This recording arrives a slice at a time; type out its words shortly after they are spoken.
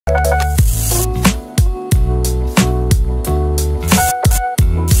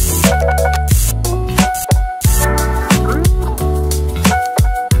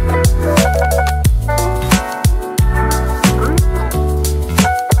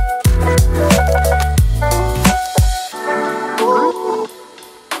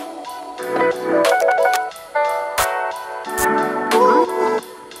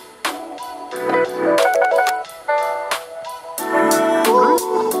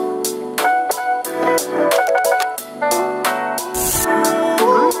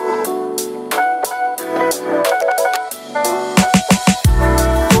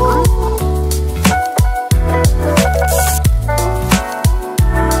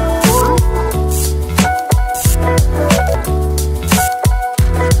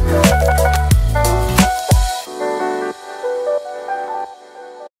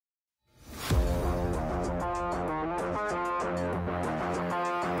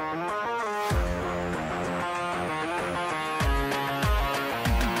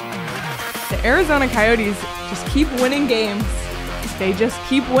Arizona Coyotes just keep winning games. They just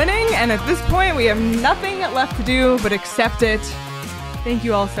keep winning, and at this point, we have nothing left to do but accept it. Thank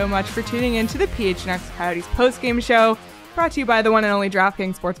you all so much for tuning in to the PHNX Coyotes postgame show, brought to you by the one and only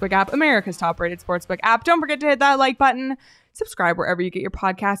DraftKings Sportsbook app, America's top-rated sportsbook app. Don't forget to hit that like button, subscribe wherever you get your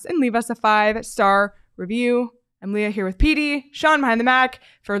podcasts, and leave us a 5-star review. I'm Leah here with Petey, Sean behind the Mac.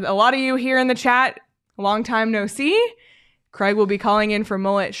 For a lot of you here in the chat, a long time no see. Craig will be calling in for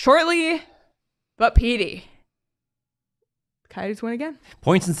Mullett shortly, but Petey, Coyotes win again.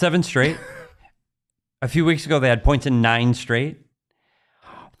 Points in 7 straight. A few weeks ago, they had points in 9 straight.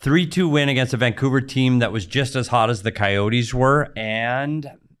 3-2 win against a Vancouver team that was just as hot as the Coyotes were, and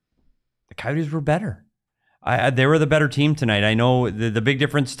the Coyotes were better. They were the better team tonight. I know the big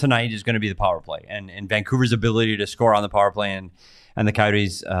difference tonight is going to be the power play and Vancouver's ability to score on the power play and the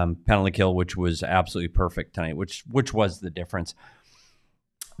Coyotes' penalty kill, which was absolutely perfect tonight, which was the difference.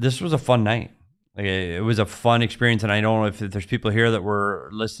 This was a fun night. It was a fun experience, and I don't know if there's people here that were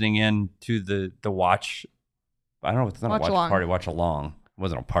listening in to the watch. I don't know if it's not a watch party, watch along. It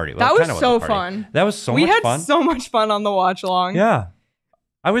wasn't a party. That was so fun. That was so much fun. We had so much fun on the watch along. Yeah.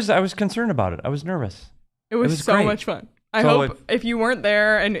 I was concerned about it. I was nervous. It was so much fun. I hope if you weren't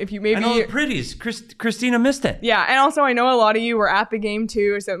there and if you maybe... I know the pretties. Christina missed it. Yeah, and also I know a lot of you were at the game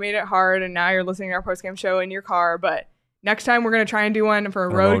too, so it made it hard, and now you're listening to our postgame show in your car, but next time we're going to try and do one for a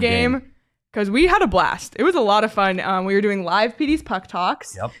road game. Because we had a blast. It was a lot of fun. We were doing live PD's Puck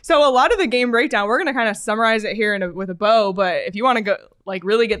Talks. Yep. So a lot of the game breakdown, we're going to kind of summarize it here with a bow. But if you want to go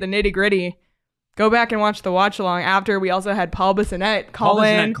really get the nitty gritty, go back and watch the watch along after. We also had Paul Bissonnette call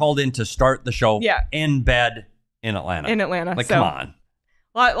in. Called in to start the show in bed in Atlanta. Like, come on.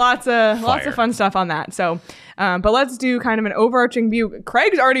 Lots of fun stuff on that. So, but let's do kind of an overarching view.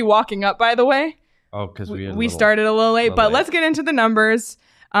 Craig's already walking up, by the way. Oh, because we started a little late. Let's get into the numbers.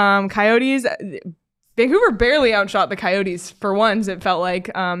 Coyotes, Vancouver barely outshot the Coyotes for once, it felt like.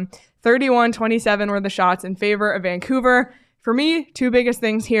 31-27 were the shots in favor of Vancouver. For me, two biggest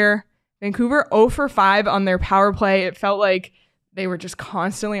things here. Vancouver 0 for 5 on their power play. It felt like they were just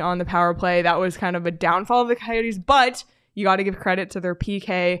constantly on the power play. That was kind of a downfall of the Coyotes, but you got to give credit to their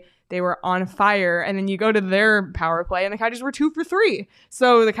PK. They were on fire. And then you go to their power play, and the Coyotes were 2 for 3.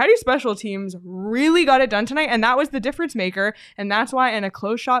 So the Coyotes special teams really got it done tonight, and that was the difference maker. And that's why in a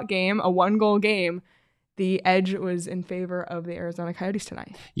close shot game, a 1-goal game, the edge was in favor of the Arizona Coyotes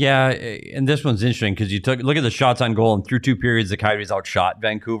tonight. Yeah, and this one's interesting because look at the shots on goal, and through 2 periods, the Coyotes outshot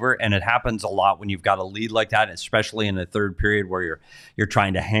Vancouver, and it happens a lot when you've got a lead like that, especially in the third period where you're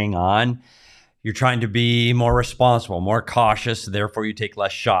trying to hang on. You're trying to be more responsible, more cautious, therefore you take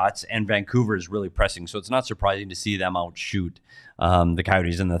less shots, and Vancouver is really pressing, so it's not surprising to see them outshoot the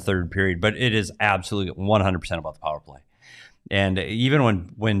Coyotes in the third period, but it is absolutely 100% about the power play. And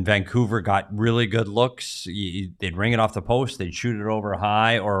even when Vancouver got really good looks, they'd ring it off the post, they'd shoot it over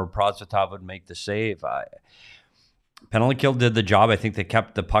high, or Prosvetov would make the save. Penalty kill did the job. I think they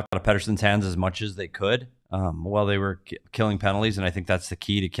kept the puck out of Pettersson's hands as much as they could while they were killing penalties, and I think that's the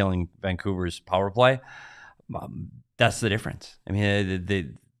key to killing Vancouver's power play. That's the difference. I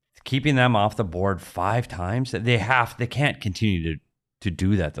mean, keeping them off the board 5 times, they can't continue to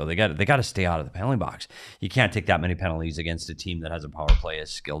do that, though. They got to stay out of the penalty box. You can't take that many penalties against a team that has a power play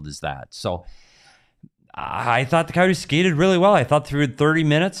as skilled as that. So I thought the Coyotes skated really well. I thought through 30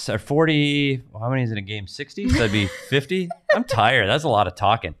 minutes or 40, how many is in a game? 60? So that'd be 50? I'm tired. That's a lot of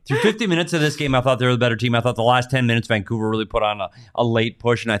talking. Through 50 minutes of this game, I thought they were the better team. I thought the last 10 minutes, Vancouver really put on a late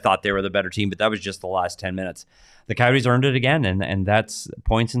push, and I thought they were the better team, but that was just the last 10 minutes. The Coyotes earned it again, and that's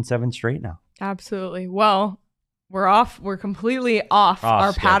points in 7 straight now. Absolutely. Well, we're completely off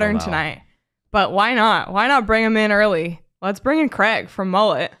our pattern tonight. But why not? Why not bring him in early? Let's bring in Craig from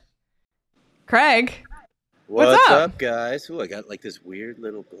Mullett. Craig. What's up, guys? Ooh, I got like this weird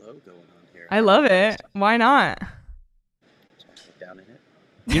little glow going on here. I love it. Why not? Down in it.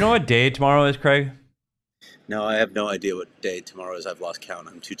 You know what day tomorrow is, Craig? No, I have no idea what day tomorrow is. I've lost count.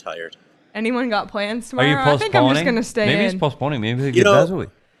 I'm too tired. Anyone got plans tomorrow? Are you postponing? I think I'm just going to stay Maybe in. he's postponing. Maybe he gets Deswee.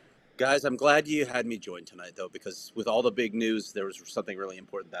 Guys, I'm glad you had me join tonight, though, because with all the big news, there was something really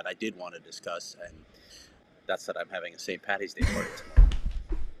important that I did want to discuss, and that's that I'm having a St. Patty's Day party tomorrow.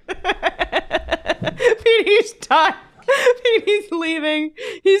 Petey's done. Petey's leaving.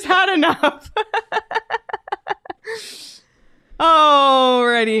 He's had enough.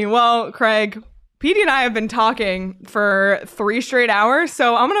 Alrighty. Well, Craig, Petey and I have been talking for 3 straight hours,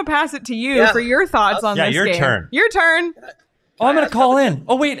 so I'm going to pass it to you for your thoughts on this game. Your turn. Your turn. Oh, I'm going to call in.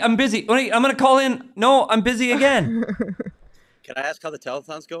 Oh, wait, I'm busy. Wait, I'm going to call in. No, I'm busy again. Can I ask how the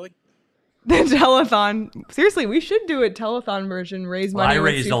telethon's going? The telethon. Seriously, we should do a telethon version. Raise money. I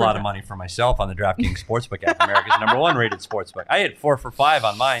raised a lot of money for myself on the DraftKings Sportsbook app, America's #1 rated sportsbook. I hit 4 for 5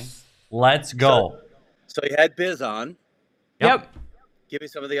 on mine. Let's go. So you had Biz on. Yep. Give me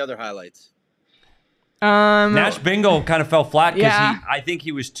some of the other highlights. Nash Bingo kind of fell flat because Yeah. I think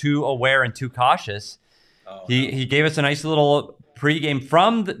he was too aware and too cautious. Oh, He gave us a nice little pregame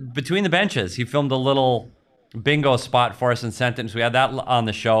from between the benches. He filmed a little bingo spot for us and sent it. So we had that on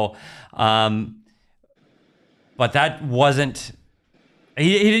the show. But that wasn't...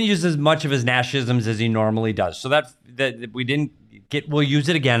 He didn't use as much of his Nashisms as he normally does. So that we didn't get... We'll use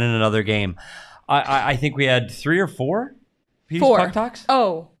it again in another game. I think we had 3 or 4 PD 4 Puck Talks.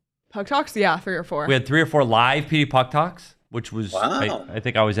 Oh, Puck Talks? Yeah, 3 or 4. We had 3 or 4 live PD Puck Talks, which was, Wow. I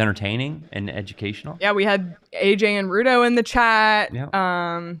think I was entertaining and educational. Yeah, we had AJ and Rudo in the chat.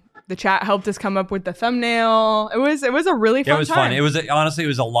 Yeah. The chat helped us come up with the thumbnail. It was a really fun time. It was fun. It was honestly, it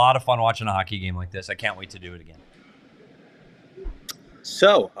was a lot of fun watching a hockey game like this. I can't wait to do it again.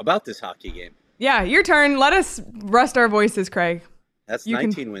 So, about this hockey game. Yeah, your turn. Let us rest our voices, Craig. That's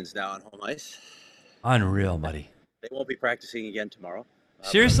 19 wins now on home ice. Unreal, buddy. They won't be practicing again tomorrow.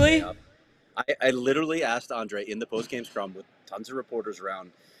 Seriously? I literally asked André in the postgame scrum with tons of reporters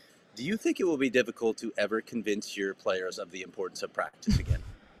around, do you think it will be difficult to ever convince your players of the importance of practice again?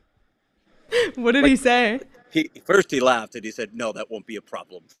 What did he say? First he laughed and he said, no, that won't be a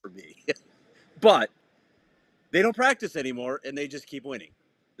problem for me. But they don't practice anymore and they just keep winning.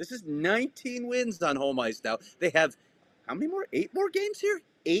 This is 19 wins on home ice now. They have, how many more? 8 more games here?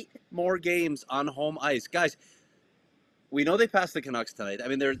 8 more games on home ice. Guys, we know they passed the Canucks tonight. I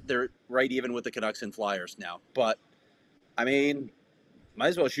mean, they're right even with the Canucks and Flyers now. But, I mean, might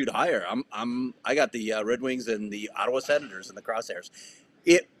as well shoot higher. I got the Red Wings and the Ottawa Senators in the crosshairs.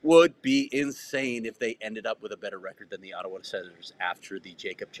 It would be insane if they ended up with a better record than the Ottawa Senators after the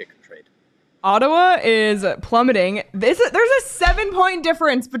Jacob Chicken trade. Ottawa is plummeting. There's a 7-point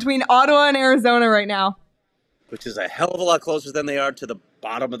difference between Ottawa and Arizona right now. Which is a hell of a lot closer than they are to the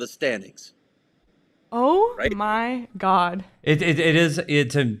bottom of the standings. Oh, right? My God. It's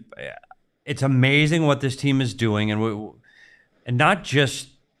amazing what this team is doing. And not just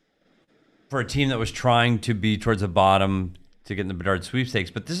for a team that was trying to be towards the bottom to get in the Bedard sweepstakes,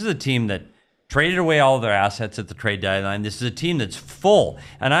 but this is a team that traded away all their assets at the trade deadline. This is a team that's full,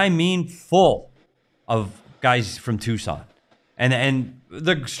 and I mean full, of guys from Tucson. And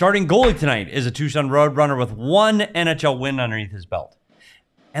the starting goalie tonight is a Tucson Roadrunner with 1 NHL win underneath his belt.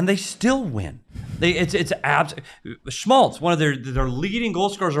 And they still win. Schmaltz, one of their leading goal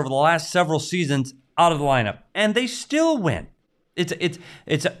scorers over the last several seasons, out of the lineup, and they still win. It's.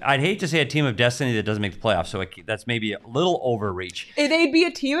 I'd hate to say a team of destiny that doesn't make the playoffs, so that's maybe a little overreach. They'd be a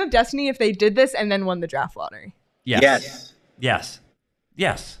team of destiny if they did this and then won the draft lottery. Yes.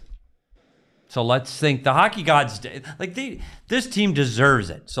 So let's think the hockey gods this team deserves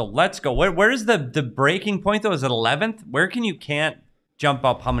it. So let's go. Where is the breaking point though? Is it 11th? Where can't jump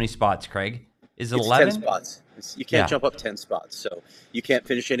up how many spots, Craig? Is it 11? 10 spots. You can't jump up 10 spots, so you can't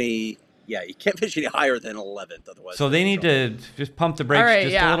finish any. Yeah, you can't finish any higher than 11th otherwise. So they need to just pump the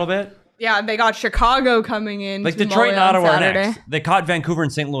brakes a little bit. Yeah, they got Chicago coming in. Like Detroit and Ottawa are next. They caught Vancouver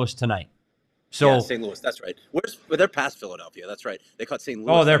and St. Louis tonight. So yeah, St. Louis, that's right. They're past Philadelphia. That's right. They caught St.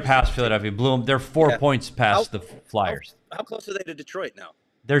 Louis. Oh, they're past Philadelphia. Blew them. They're 4 points past the Flyers. How close are they to Detroit now?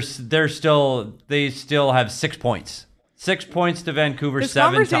 They still have 6 points. 6 points to Vancouver, this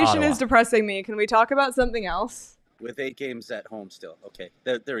 7 to Ottawa. This conversation is depressing me. Can we talk about something else? With 8 games at home still. Okay.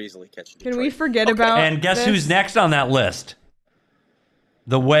 They're easily catching Detroit. Can we forget about And guess who's next on that list?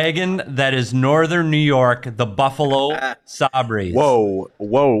 The wagon that is Northern New York, the Buffalo Sabres. Whoa.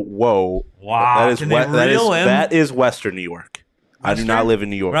 Wow. That is Western New York. I do not live in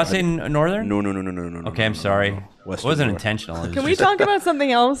New York. We're not saying Northern? No. Okay, I'm sorry. Western It wasn't New York. intentional. Can we talk about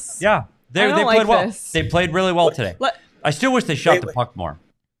something else? Yeah. They don't played like well. this. They played really well today. I still wish they shot the puck more.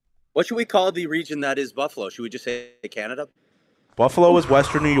 What should we call the region that is Buffalo? Should we just say Canada? Buffalo is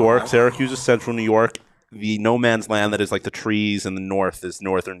Western New York. Syracuse is Central New York. The no man's land that is like the trees in the north is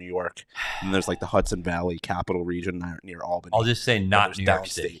Northern New York. And there's like the Hudson Valley capital region near Albany. I'll just say not New York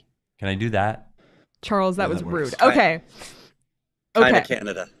City. Can I do that? Charles, that was rude. Kind Okay. of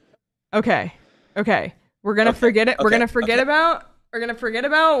Canada. Okay. We're gonna forget it. We're gonna forget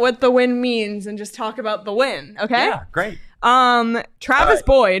about what the win means and just talk about the win. Okay. Yeah, great. Travis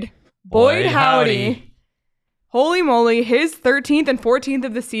Boyd howdy. Holy moly, his 13th and 14th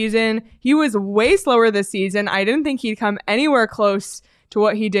of the season. He was way slower this season. I didn't think he'd come anywhere close to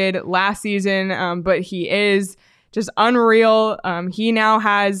what he did last season, but he is just unreal. He now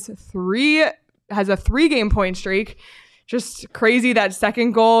has a 3-game point streak. Just crazy. That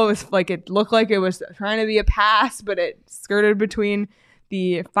second goal was like, it looked like it was trying to be a pass, but it skirted between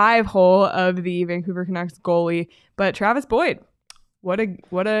the 5-hole of the Vancouver Canucks goalie. But Travis Boyd, what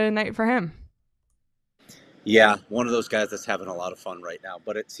a night for him. Yeah, one of those guys that's having a lot of fun right now.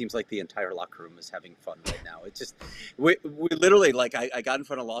 But it seems like the entire locker room is having fun right now. It's just, we literally, like, I got in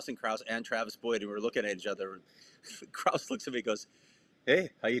front of Lawson Crouse and Travis Boyd, and we were looking at each other. And Crouse looks at me and goes, "Hey,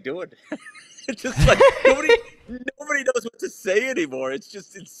 how you doing?" It's just like nobody knows what to say anymore. It's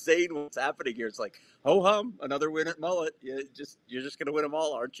just insane what's happening here. It's like, ho hum, another win at Mullett. You're just gonna win them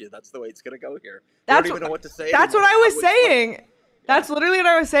all, aren't you? That's the way it's gonna go here. They don't even know what to say. That's anymore. what I was saying. That's literally what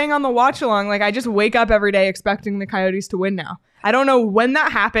I was saying on the watch along. Like, I just wake up every day expecting the Coyotes to win now. I don't know when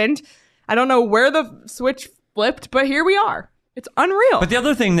that happened. I don't know where the switch flipped, but here we are. It's unreal. But the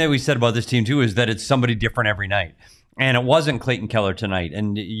other thing that we said about this team too is that it's somebody different every night. And it wasn't Clayton Keller tonight.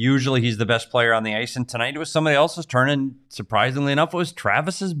 And usually he's the best player on the ice. And tonight it was somebody else's turn. And surprisingly enough, it was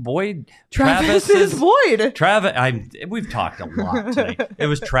Travis's Boyd. Travis's Boyd. We've talked a lot tonight. It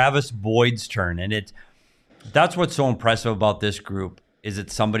was Travis Boyd's turn. And that's what's so impressive about this group is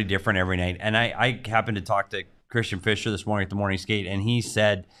it's somebody different every night. And I happened to talk to Christian Fisher this morning at the morning skate. And he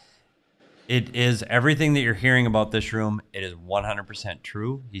said, it is everything that you're hearing about this room. It is 100%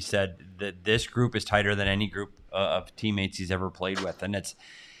 true. He said that this group is tighter than any group of teammates he's ever played with, and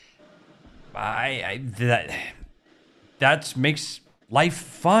that makes life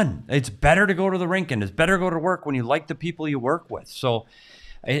fun. It's better to go to the rink, and it's better to go to work when you like the people you work with. So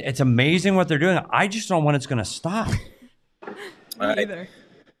it's amazing what they're doing. I just don't know when it's going to stop. Either.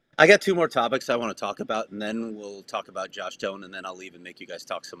 I got 2 more topics I want to talk about, and then we'll talk about Josh Doan, and then I'll leave and make you guys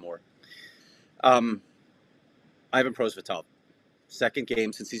talk some more. Ivan Prosvetov, second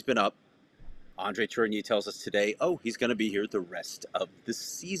game since he's been up. André Tourigny tells us today, he's going to be here the rest of the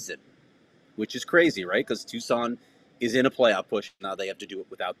season, which is crazy, right? Because Tucson is in a playoff push. Now they have to do it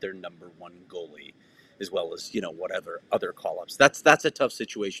without their number 1 goalie, as well as, whatever other call-ups. That's a tough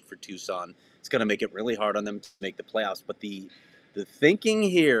situation for Tucson. It's going to make it really hard on them to make the playoffs. But the thinking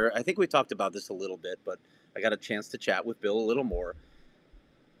here, I think we talked about this a little bit, but I got a chance to chat with Bill a little more.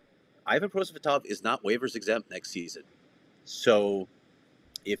 Ivan Prosvetov is not waivers exempt next season. So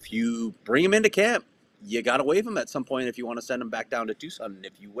if you bring him into camp, you got to waive him at some point if you want to send him back down to Tucson. And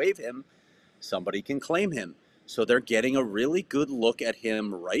if you waive him, somebody can claim him. So they're getting a really good look at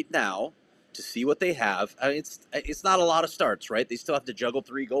him right now to see what they have. I mean, it's not a lot of starts, right? They still have to juggle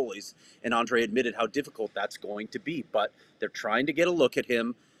 3 goalies. And André admitted how difficult that's going to be. But they're trying to get a look at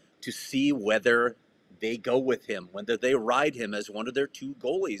him to see whether they go with him, whether they ride him as one of their 2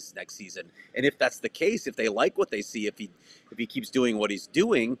 goalies next season. And if that's the case, if they like what they see, if he keeps doing what he's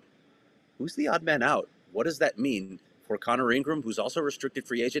doing, who's the odd man out? What does that mean for Connor Ingram, who's also a restricted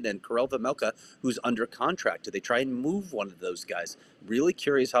free agent, and Karel Vejmelka, who's under contract? Do they try and move one of those guys? Really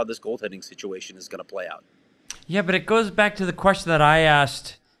curious how this goaltending situation is going to play out. Yeah, but it goes back to the question that I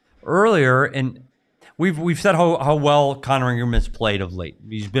asked earlier, and we've said how well Connor Ingram has played of late.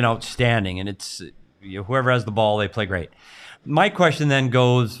 He's been outstanding, and it's whoever has the ball, they play great. My question then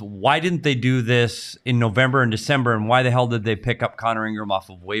goes, why didn't they do this in November and December, and why the hell did they pick up Connor Ingram off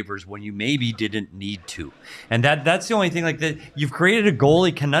of waivers when you maybe didn't need to? And that's the only thing, like, that you've created a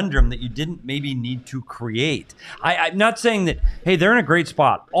goalie conundrum that you didn't maybe need to create. I'm not saying that, hey, they're in a great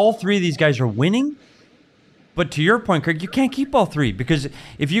spot. All 3 of these guys are winning. But to your point, Craig, you can't keep all 3, because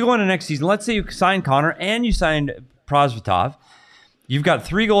if you go into next season, let's say you sign Connor and you signed Prosvetov, you've got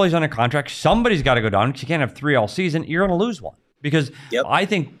 3 goalies on a contract. Somebody's got to go down because you can't have 3 all season. You're going to lose one. Because I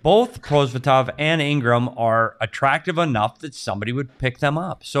think both Prosvetov and Ingram are attractive enough that somebody would pick them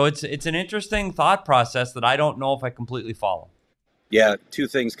up. So it's an interesting thought process that I don't know if I completely follow. Yeah, 2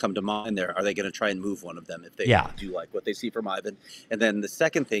 things come to mind there. Are they going to try and move one of them if they do like what they see from Ivan? And then the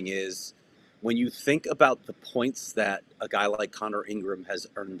second thing is, when you think about the points that a guy like Connor Ingram has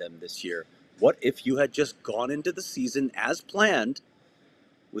earned them this year, what if you had just gone into the season as planned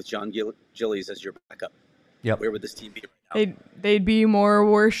with John Gillies as your backup? Yep. Where would this team be right now? They'd be more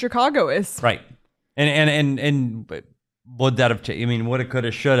where Chicago is. Right. And would that have changed? I mean, woulda,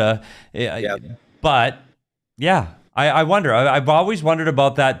 coulda, shoulda. But yeah, I wonder. I've always wondered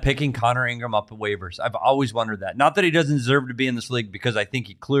about that, picking Connor Ingram up at waivers. I've always wondered that. Not that he doesn't deserve to be in this league, because I think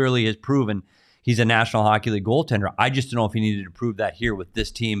he clearly has proven he's a National Hockey League goaltender. I just don't know if he needed to prove that here with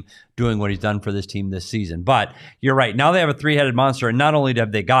this team doing what he's done for this team this season. But you're right. Now they have a 3-headed monster, and not only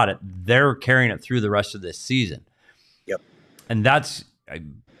have they got it, they're carrying it through the rest of this season. Yep. And that's,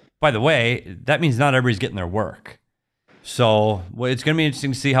 by the way, that means not everybody's getting their work. So it's going to be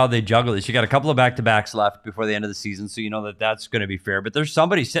interesting to see how they juggle this. You got a couple of back-to-backs left before the end of the season, so you know that that's going to be fair. But there's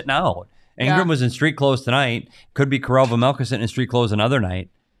somebody sitting out. Ingram was in street clothes tonight. Could be Karel Vejmelka sitting in street clothes another night.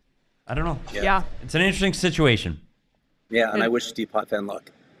 I don't know. Yeah. It's an interesting situation. Yeah, and I wish Deepot Van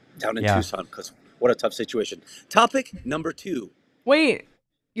luck down in Tucson, because what a tough situation. Topic number 2. Wait,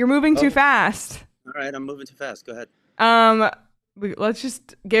 you're moving too fast. All right, I'm moving too fast. Go ahead. Let's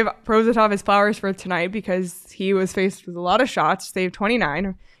just give Prosvetov his flowers for tonight, because he was faced with a lot of shots, saved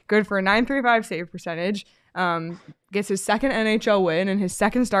 29, good for a .935 save percentage. Gets his second NHL win and his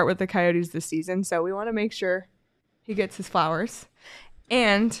second start with the Coyotes this season. So we want to make sure he gets his flowers.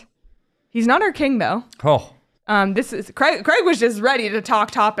 And he's not our king, though. Oh. This is Craig was just ready to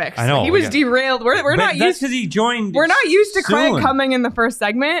talk topics. I know. He was derailed. We're not used. That's because he joined. We're not used to soon. Craig coming in the first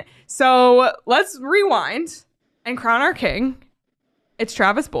segment. So let's rewind and crown our king. It's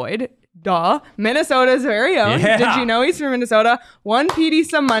Travis Boyd. Duh. Minnesota's very own. Yeah. Did you know he's from Minnesota? Won Petey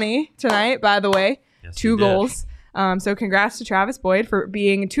some money tonight, by the way. Yes, 2 goals. So congrats to Travis Boyd for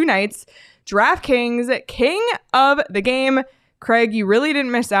being 2 nights DraftKings king of the game. Craig, you really didn't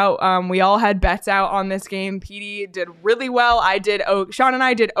miss out. We all had bets out on this game. Petey did really well. Sean and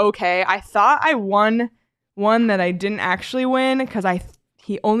I did okay. I thought I won one that I didn't actually win, because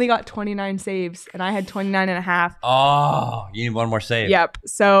he only got 29 saves and I had 29 and a half. Oh, you need one more save. Yep.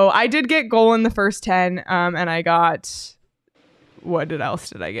 So I did get goal in the first 10, and I got, what else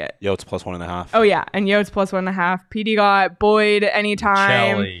did I get? Yotes plus 1.5. Oh yeah, and Yotes plus 1.5. Petey got Boyd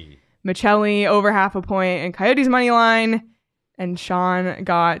anytime. Michelli over half a point, and Coyotes money line. And Sean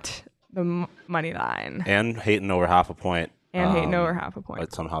got the money line. And Hayton over half a point.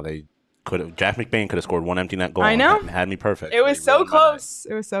 But somehow they could have. Jack McBain could have scored one empty net goal. I know. And had me perfect. It was so close.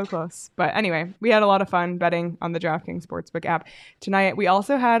 It was so close. But anyway, we had a lot of fun betting on the DraftKings Sportsbook app. Tonight, we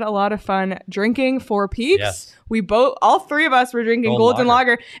also had a lot of fun drinking 4 Peaks. Yes. All 3 of us were drinking Golden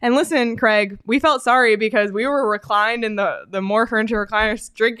Lager. And listen, Craig, we felt sorry because we were reclined in the more furniture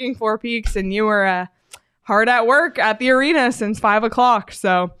recliners drinking 4 Peaks, and you were hard at work at the arena since 5 o'clock.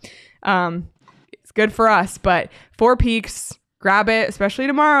 So it's good for us. But 4 Peaks, grab it, especially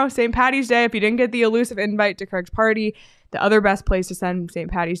tomorrow, St. Paddy's Day. If you didn't get the elusive invite to Craig's party, the other best place to spend St.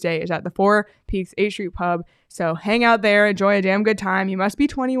 Paddy's Day is at the 4 Peaks 8th Street Pub. So hang out there, enjoy a damn good time. You must be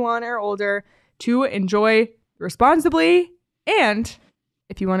 21 or older to enjoy responsibly. And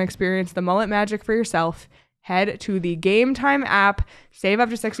if you want to experience the mullet magic for yourself, head to the Game Time app. Save up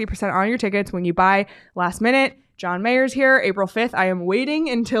to 60% on your tickets when you buy last minute. John Mayer's here, April 5th. I am waiting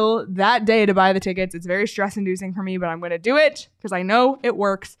until that day to buy the tickets. It's very stress-inducing for me, but I'm going to do it because I know it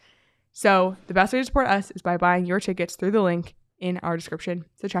works. So the best way to support us is by buying your tickets through the link in our description.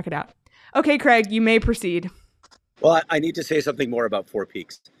 So check it out. Okay, Craig, you may proceed. Well, I need to say something more about 4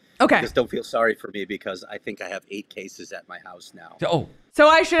 Peaks. Okay. Just don't feel sorry for me, because I think I have 8 cases at my house now. Oh. So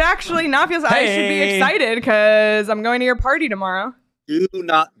I should actually not feel I should be excited because I'm going to your party tomorrow. Do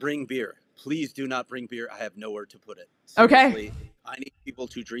not bring beer. Please do not bring beer. I have nowhere to put it. Seriously, okay. I need people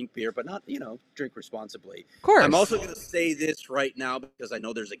to drink beer, but not, drink responsibly. Of course. I'm also going to say this right now because I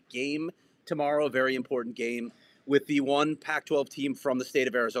know there's a game tomorrow, a very important game, with the one Pac-12 team from the state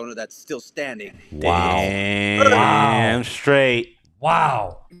of Arizona that's still standing. Wow. Damn straight.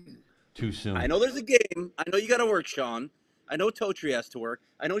 Wow. Too soon. I know there's a game. I know you got to work, Sean. I know Tourigny has to work.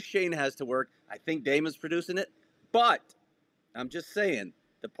 I know Shane has to work. I think Damon's producing it. But I'm just saying,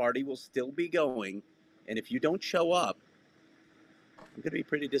 the party will still be going. And if you don't show up, I'm going to be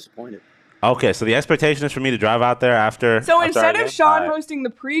pretty disappointed. Okay, so the expectation is for me to drive out there after. So instead of Sean hosting the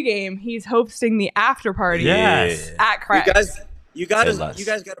pregame, he's hosting the after party. Yes. At Craig's. You guys got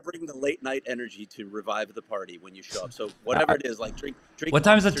to bring the late night energy to revive the party when you show up. So whatever it is, like drink. What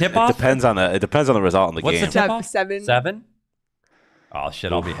time is the tip off? It depends on the result in the What's game. the tip off? 7. 7? Oh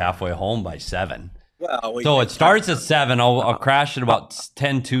shit! I'll be halfway home by 7. Well, so it starts at 7. I'll crash at about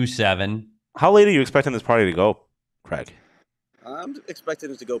 10 to 7. How late are you expecting this party to go, Craig? I'm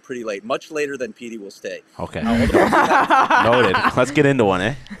expecting it to go pretty late, much later than Petey will stay. Okay. Noted. Let's get into one,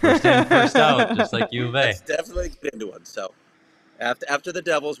 eh? First in, first out, just like U of A. Let's definitely get into one. So after the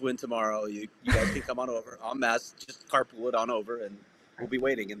Devils win tomorrow, you guys can come on over en masse, just carpool it on over, and we'll be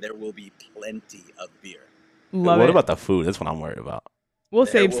waiting, and there will be plenty of beer. Love what it. about the food? That's what I'm worried about. We'll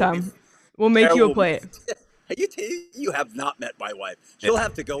save some. We'll make you a plate. You have not met my wife. She'll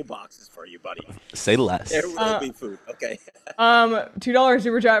have to go boxes for you, buddy. Say less. There will be food. Okay. $2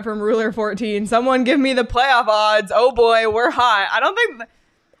 super chat from Ruler 14. Someone give me the playoff odds. Oh boy, we're hot. I don't think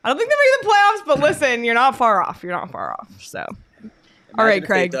they make the playoffs, but listen, you're not far off. So, all right,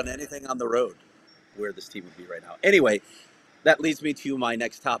 Craig. If they've done anything on the road, where this team would be right now. Anyway, that leads me to my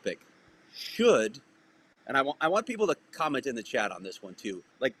next topic. And I want people to comment in the chat on this one too.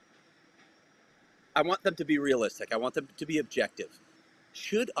 Like, I want them to be realistic. I want them to be objective.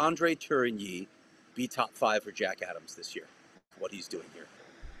 Should André Tourigny be top 5 for Jack Adams this year? What he's doing here.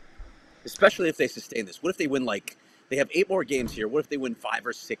 Especially if they sustain this. What if they win, they have 8 more games here. What if they win 5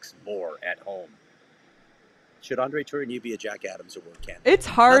 or 6 more at home? Should André Tourigny be a Jack Adams award candidate? It's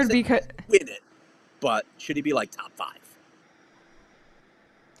hard because win it, but should he be top 5?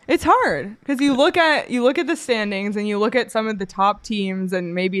 It's hard because you look at the standings and you look at some of the top teams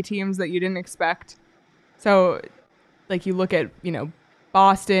and maybe teams that you didn't expect. So, you look at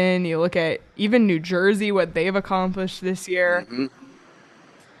Boston, you look at even New Jersey, what they've accomplished this year. Mm-hmm.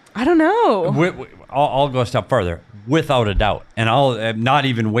 I don't know. I'll go a step further, without a doubt, and I'm not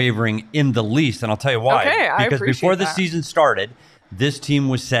even wavering in the least, and I'll tell you why. Okay, I because appreciate before the that. season started, this team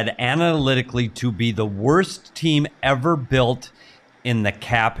was said analytically to be the worst team ever built in the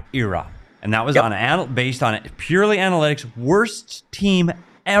cap era, and that was based on purely analytics. Worst team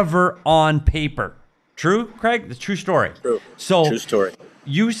ever on paper. True, Craig? The true story. True. So true story.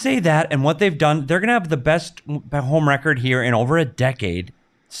 You say that, and what they've done, they're going to have the best home record here in over a decade.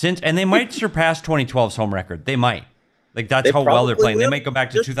 And they might surpass 2012's home record. They might. That's how well they're playing. They might go back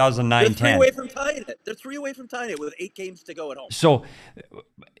to 2009-10. They're 3 away from tying it. They're 3 away from tying it with 8 games to go at home. So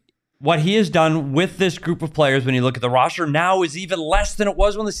what he has done with this group of players, when you look at the roster now, is even less than it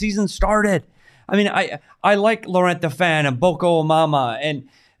was when the season started. I mean, I like Laurent Dauphin and Boko Omama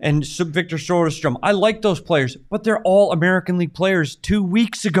and Victor Soderstrom. I like those players, but they're all American League players 2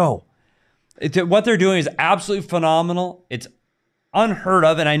 weeks ago. What they're doing is absolutely phenomenal. It's unheard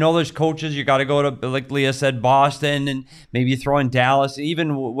of, and I know there's coaches. You got to go to, like Leah said, Boston, and maybe you throw in Dallas.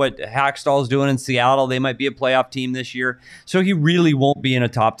 Even what Hackstall's doing in Seattle, they might be a playoff team this year. So he really won't be in a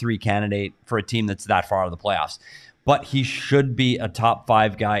top 3 candidate for a team that's that far out of the playoffs. But he should be a top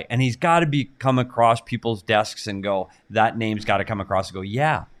 5 guy, and he's got to come across people's desks and go, that name's got to come across and go,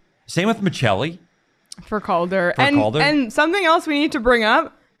 yeah. Same with Michelli. For Calder. And something else we need to bring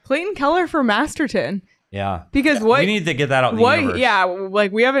up, Clayton Keller for Masterton. Yeah. Because we need to get that out in the universe. Yeah,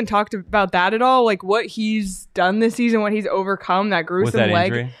 we haven't talked about that at all. What he's done this season, what he's overcome, that gruesome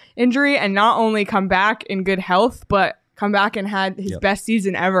leg injury, and not only come back in good health, but come back and had his best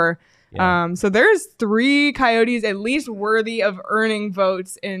season ever. Yeah. So there's 3 Coyotes at least worthy of earning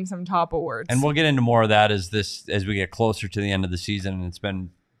votes in some top awards. And we'll get into more of that as we get closer to the end of the season, and it's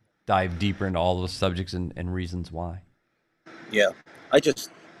been dive deeper into all those subjects and reasons why. Yeah.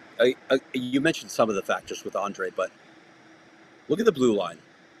 You mentioned some of the factors with André, but look at the blue line.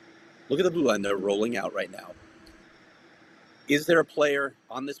 Look at the blue line they're rolling out right now. Is there a player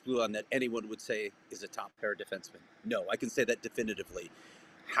on this blue line that anyone would say is a top pair defenseman? No, I can say that definitively.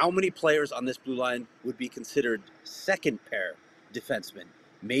 How many players on this blue line would be considered second pair defensemen?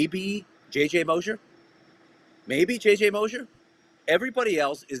 Maybe JJ Mosier? Everybody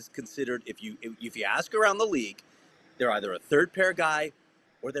else is considered, if you ask around the league, they're either a third pair guy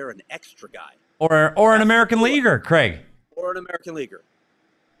or they're an extra guy. Or an American leaguer, Craig. Or an American leaguer.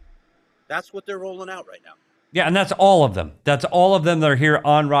 That's what they're rolling out right now. Yeah, and that's all of them. That's all of them that are here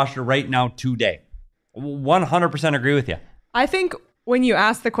on roster right now today. 100% agree with you. I think when you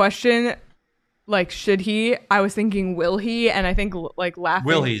ask the question, should he, I was thinking, will he? And I think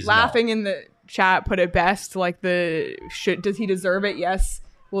laughing in the chat put it best. Does he deserve it? Yes.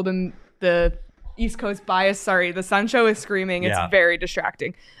 Well, then the East Coast bias, the Sun Show is screaming. It's very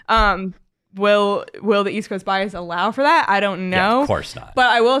distracting. Will the East Coast bias allow for that? I don't know. Yeah, of course not. But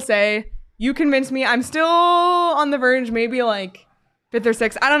I will say, you convinced me. I'm still on the verge, maybe 5th or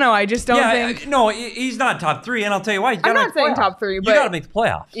 6th. I don't know. I just don't think. No, he's not top 3, and I'll tell you why. I'm not saying top 3, but you got to make the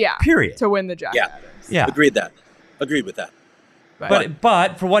playoffs. Yeah. Period. To win the Jack Adams. Yeah. Agreed with that.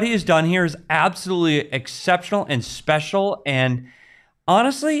 But for what he has done here is absolutely exceptional and special, and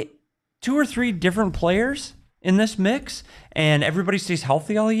honestly, 2 or 3 different players in this mix, and everybody stays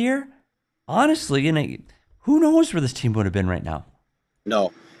healthy all year. Honestly, who knows where this team would have been right now?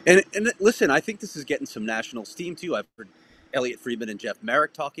 No. And listen, I think this is getting some national steam, too. I've heard Elliot Friedman and Jeff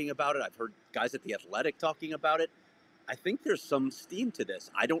Merrick talking about it. I've heard guys at The Athletic talking about it. I think there's some steam to this.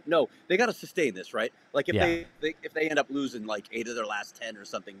 I don't know. They got to sustain this, right? If they end up losing 8 of their last 10 or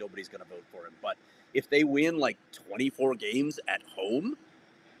something, nobody's going to vote for him. But if they win 24 games at home,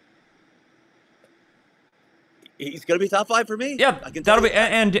 he's going to be top 5 for me. Yeah, that'll be,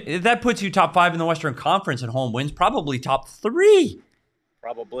 and that puts you top 5 in the Western Conference at home wins, probably top 3.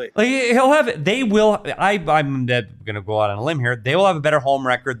 Probably. He'll have. They will. I'm going to go out on a limb here. They will have a better home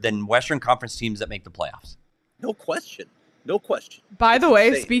record than Western Conference teams that make the playoffs. No question. By the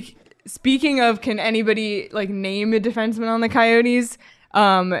way, speaking of, can anybody name a defenseman on the Coyotes?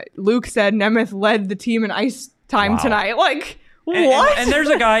 Luke said Nemeth led the team in ice time tonight. What? And there's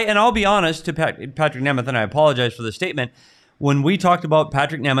a guy, and I'll be honest to Patrick Nemeth, and I apologize for the statement. when we talked about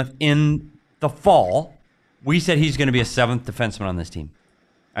Patrick Nemeth in the fall, we said he's going to be a 7th defenseman on this team.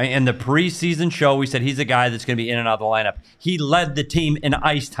 In the preseason show, we said he's a guy that's going to be in and out of the lineup. He led the team in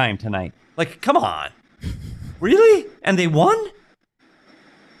ice time tonight. Like, come on. Really? And they won?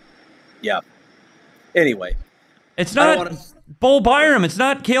 Yeah. Anyway. It's not Bo Byram. It's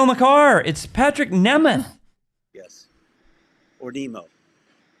not Cale Makar. It's Patrick Nemeth. Yes. Or Nemo,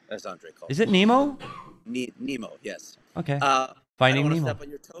 as André calls Is it Nemo? Nemo, yes. Okay. Finding Nemo. Step on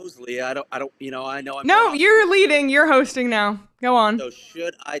your toes, Leah. I don't. I know. No, you're leading. You're hosting now. Go on. So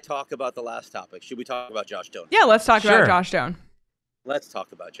should I talk about the last topic? Should we talk about Josh Doan? Yeah, let's talk about Josh Doan. Let's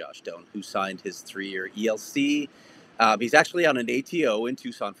talk about Josh Doan, who signed his 3-year ELC. He's actually on an ATO in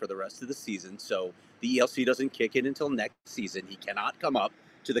Tucson for the rest of the season, so the ELC doesn't kick in until next season. He cannot come up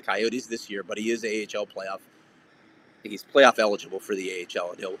to the Coyotes this year, but he is AHL playoff. He's playoff eligible for the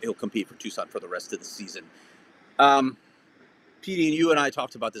AHL, and he'll compete for Tucson for the rest of the season. Petey, and you and I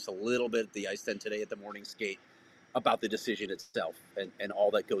talked about this a little bit at the ice tent today at the morning skate about the decision itself and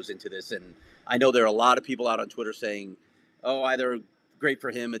all that goes into this. And I know there are a lot of people out on Twitter saying, oh, either great for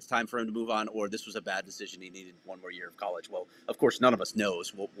him, it's time for him to move on, or this was a bad decision, he needed one more year of college. Well, of course, none of us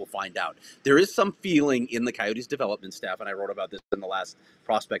knows. We'll find out. There is some feeling in the Coyotes development staff, and I wrote about this in the last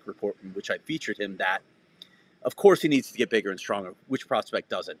prospect report in which I featured him, that of course he needs to get bigger and stronger. Which prospect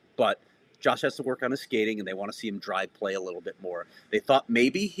doesn't? But Josh has to work on his skating, and they want to see him drive play a little bit more. They thought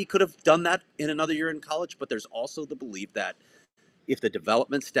maybe he could have done that in another year in college, but there's also the belief that if the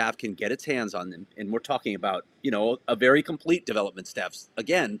development staff can get its hands on them, and we're talking about, a very complete development staff,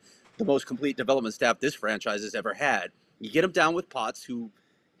 again, the most complete development staff this franchise has ever had. You get him down with Potts, who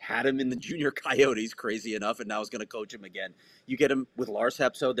had him in the junior Coyotes, crazy enough, and now is going to coach him again. You get him with Lars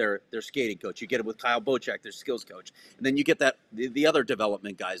Hepso, their skating coach. You get him with Kyle Bocek, their skills coach. And then you get the other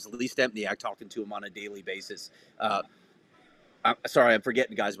development guys, Lee Stempniak talking to him on a daily basis. I'm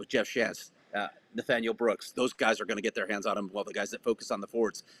forgetting guys with Jeff Shantz, Nathaniel Brooks. Those guys are going to get their hands on him, well, the guys that focus on the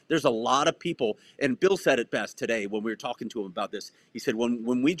forwards. There's a lot of people, and Bill said it best today when we were talking to him about this. He said,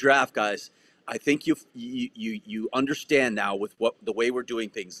 when we draft guys, I think you understand now with the way we're doing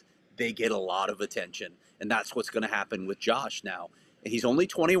things, they get a lot of attention. And that's what's going to happen with Josh now. And he's only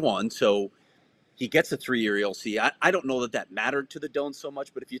 21, so he gets a 3-year ELC. I don't know that mattered to the Doans so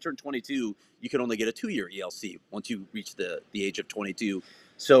much, but if you turn 22, you can only get a 2-year ELC once you reach the age of 22.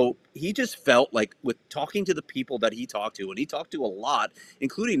 So he just felt like, with talking to the people that he talked to, and he talked to a lot,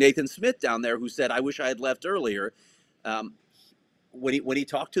 including Nathan Smith down there, who said, I wish I had left earlier. When he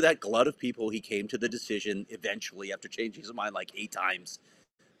talked to that glut of people, he came to the decision eventually, after changing his mind like 8 times,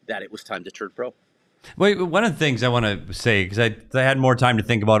 that it was time to turn pro. Wait, one of the things I want to say, because I had more time to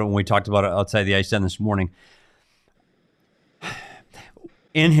think about it when we talked about it outside the ice den this morning.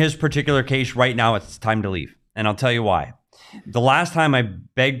 In his particular case, right now, it's time to leave. And I'll tell you why. The last time I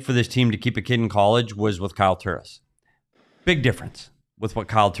begged for this team to keep a kid in college was with Kyle Turris. Big difference with what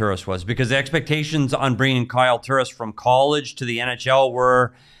Kyle Turris was, because the expectations on bringing Kyle Turris from college to the NHL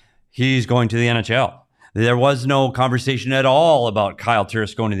were he's going to the NHL. There was no conversation at all about Kyle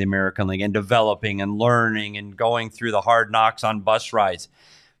Turris going to the American League and developing and learning and going through the hard knocks on bus rides.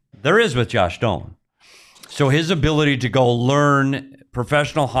 There is with Josh Doan. So his ability to go learn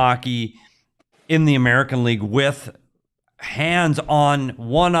professional hockey in the American League with hands-on,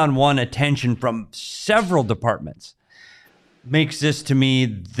 one-on-one attention from several departments makes this, to me,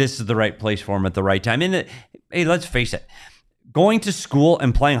 this is the right place for him at the right time. And hey, let's face it, going to school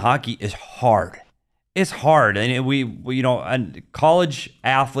and playing hockey is hard. It's hard. And we and college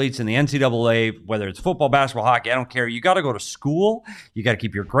athletes in the NCAA, whether it's football, basketball, hockey, I don't care. You got to go to school. You got to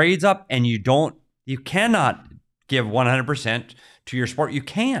keep your grades up, and you cannot give 100% to your sport. You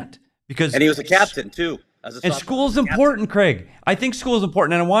can't, because and he was a captain too. And school is important, Craig. I think school is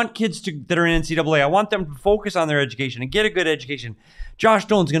important, and I want kids that are in NCAA, I want them to focus on their education and get a good education. Josh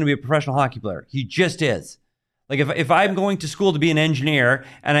Doan's going to be a professional hockey player. He just is. Like, if I'm going to school to be an engineer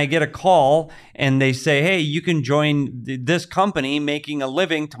and I get a call and they say, hey, you can join this company making a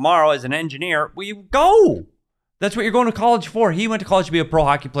living tomorrow as an engineer, well, you go. That's what you're going to college for. He went to college to be a pro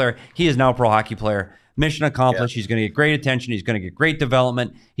hockey player. He is now a pro hockey player. Mission accomplished. Yeah. He's going to get great attention. He's going to get great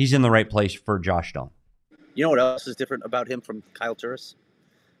development. He's in the right place for Josh Doan. You know what else is different about him from Kyle Turris?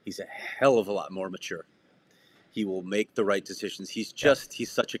 He's a hell of a lot more mature. He will make the right decisions. He's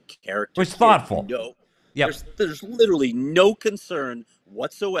such a character. He's thoughtful. Yep. There's literally no concern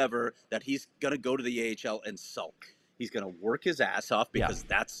whatsoever that he's going to go to the AHL and sulk. He's going to work his ass off because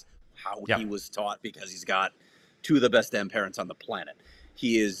that's how he was taught, because he's got 2 of the best damn parents on the planet.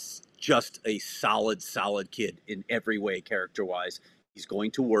 He is just a solid kid in every way, character-wise. He's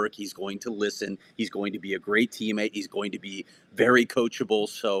going to work. He's going to listen. He's going to be a great teammate. He's going to be very coachable.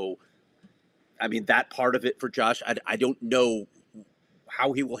 So, I mean, that part of it for Josh, I don't know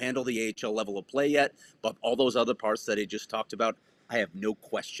how he will handle the AHL level of play yet, but all those other parts that he just talked about, I have no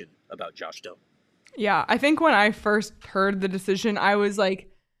question about Josh Doan. Yeah, I think when I first heard the decision, I was like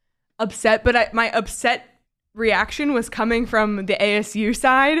upset, but my upset reaction was coming from the ASU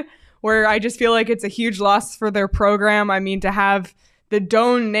side, where I just feel like it's a huge loss for their program. I mean, to have the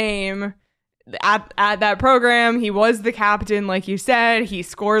Doan name at that program, he was the captain, like you said. He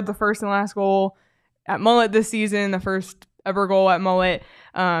scored the first and last goal at Mullett this season, the first ever goal at Mullett.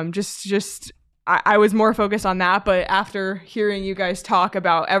 I was more focused on that, but after hearing you guys talk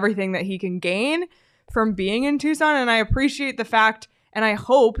about everything that he can gain from being in Tucson, and I appreciate the fact, and I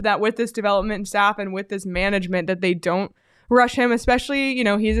hope that with this development staff and with this management that they don't rush him, especially, you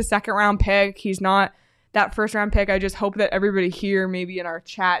know, he's a second round pick. He's not that first round pick. I just hope that everybody here, maybe in our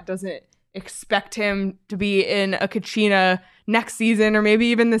chat, doesn't expect him to be in a Kachina next season or maybe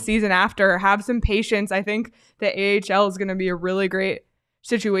even the season after. Have some patience. I think the AHL is going to be a really great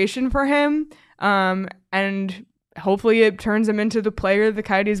situation for him. And hopefully it turns him into the player the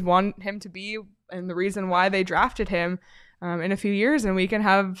Coyotes want him to be and the reason why they drafted him in a few years. And we can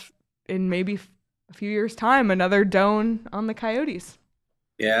have, in maybe a few years' time, another Doan on the Coyotes.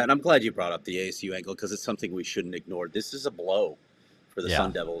 Yeah, and I'm glad you brought up the ASU angle because it's something we shouldn't ignore. This is a blow for the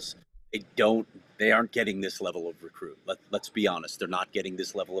Sun Devils. They aren't getting this level of recruit. Let's be honest. They're not getting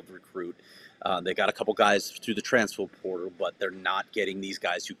this level of recruit. They got a couple guys through the transfer portal, but they're not getting these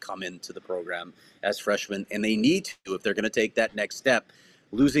guys who come into the program as freshmen, and they need to if they're going to take that next step.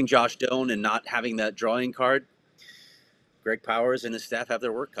 Losing Josh Doan and not having that drawing card, Greg Powers and his staff have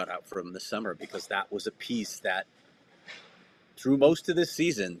their work cut out for him this summer because that was a piece that through most of this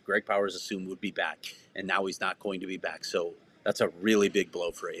season, Greg Powers assumed would be back, and now he's not going to be back. So that's a really big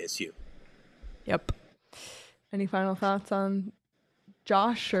blow for ASU. Yep. Any final thoughts on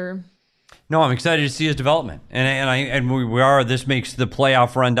Josh or? No, I'm excited to see his development, and we are. This makes the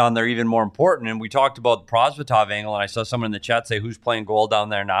playoff run down there even more important. And we talked about the Prosvetov angle, and I saw someone in the chat say, "Who's playing goal down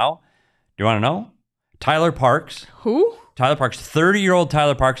there now?" Do you want to know? Tyler Parks. Who? Tyler Parks, 30-year-old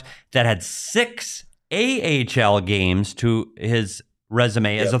Tyler Parks that had 6 AHL games to his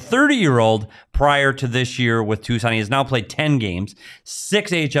resume as a 30-year-old prior to this year with Tucson. He has now played 10 games,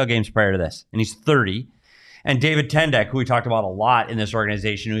 6 AHL games prior to this, and he's 30. And David Tendek, who we talked about a lot in this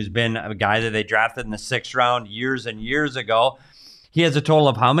organization, who's been a guy that they drafted in the 6th round years and years ago. He has a total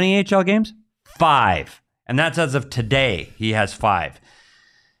of how many AHL games? 5. And that's as of today. He has 5.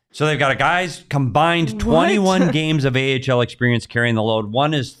 So they've got a guy's combined 21 games of AHL experience carrying the load.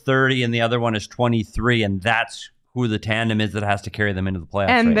 One is 30 and the other one is 23. And that's who the tandem is that has to carry them into the playoffs.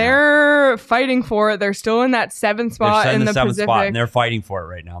 And they're fighting for it. They're still in that 7th spot in the 7th Pacific. Spot, and they're fighting for it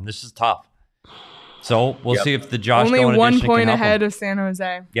right now. And this is tough. So we'll see if the Josh only Doan 1 point ahead of San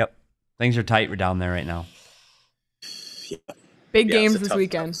Jose. Yep. Things are tight down there right now. Big games this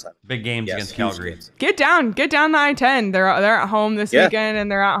weekend. Big games against Calgary. Get down the I-10. They're at home this weekend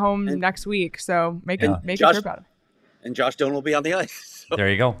and they're at home next week. So make a trip out of it. And Josh Doan will be on the ice. So. There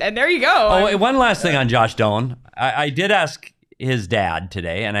you go. And there you go. Oh, one last thing on Josh Doan. I did ask his dad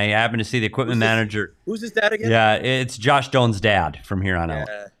today, and I happened to see the equipment manager. Who's his dad again? Yeah, it's Josh Doan's dad from here on out.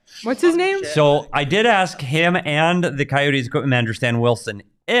 What's his name? So I did ask him and the Coyotes equipment manager, Stan Wilson,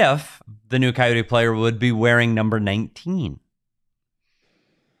 if the new Coyote player would be wearing number 19.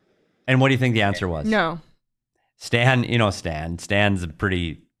 And what do you think the answer was? No. Stan's a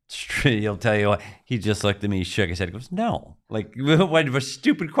pretty straight. He'll tell you what. He just looked at me, shook his head, and goes, no. Like, what a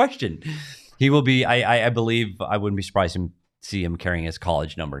stupid question. He will be, I believe, I wouldn't be surprised to see him carrying his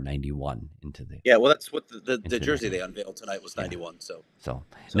college number 91 into the. Yeah, well, that's what the jersey they unveiled tonight was 91. So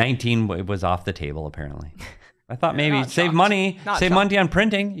 19 was off the table, apparently. I thought maybe save money on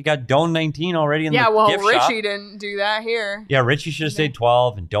printing. You got Doan 19 already in the gift shop. Richie didn't do that here. Yeah, Richie should have stayed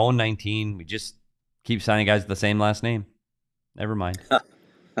 12 and Doan 19. We just keep signing guys with the same last name. Never mind.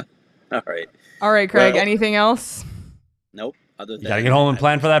 All right, Craig. Anything else? Nope. Other than you gotta get home and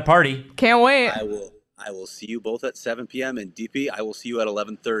plan for that party. Can't wait. I will see you both at 7 p.m. and DP. I will see you at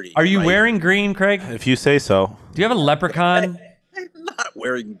 11:30. Are you wearing green, Craig? If you say so. Do you have a leprechaun? I'm not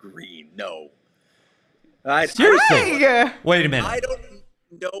wearing green. No. Seriously? Wait a minute. I don't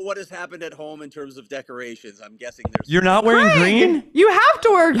know what has happened at home in terms of decorations. I'm guessing there's. You're not wearing green? You have to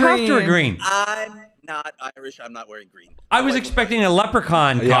wear green. You have to wear green. I'm not Irish. I'm not wearing green. I was expecting a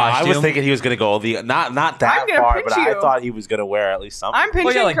leprechaun costume. Yeah, I was thinking he was going to go not that far, but I thought he was going to wear at least something. I'm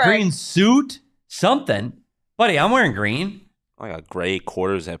pinching like Craig. Green suit, something. Buddy, I'm wearing green. Like a gray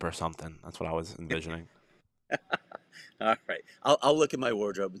quarter zip or something. That's what I was envisioning. All right. I'll look at my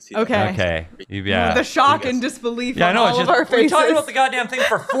wardrobe and see. Okay. Yeah. The shock and disbelief on I know. all of our faces. We're talking about the goddamn thing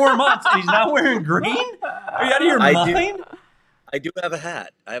for 4 months, and he's not wearing green? Are you out of your mind? I do have a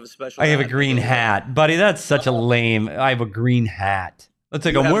hat. I have a special I have hat. a green hat. Buddy, that's such a lame... I have a green hat. Looks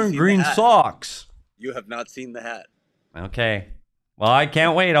like I'm wearing green socks. You have not seen the hat. Okay. Well, I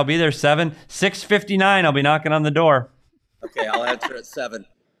can't wait. I'll be there 6:59. I'll be knocking on the door. Okay, I'll answer at 7.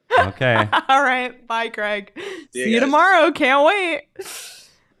 Okay. All right. Bye, Craig. See you guys. tomorrow. Can't wait.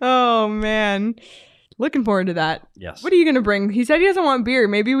 Oh, man. Looking forward to that. Yes. What are you going to bring? He said he doesn't want beer.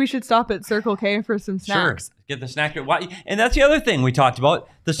 Maybe we should stop at Circle K for some snacks. Sure. Get the snack tray. And that's the other thing we talked about.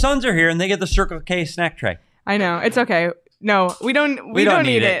 The Suns are here, and they get the Circle K snack tray. I know. It's okay. No, we don't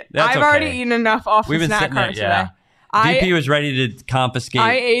need it. That's I've already eaten enough off the snack cart today. DP was ready to confiscate.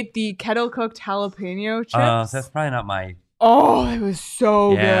 I ate the kettle-cooked jalapeno chips. That's probably not my... Oh, it was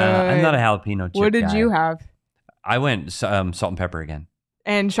so good. I'm not a jalapeno chip What did guy. you have? I went salt and pepper again.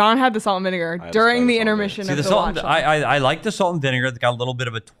 And Sean had the salt and vinegar during the intermission of the watch. I like the salt and vinegar. It's got a little bit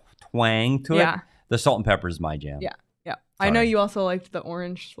of a twang to it. Yeah. The salt and pepper is my jam. Yeah. I know you also liked the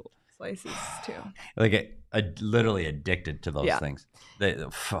orange slices too. Like literally addicted to those things.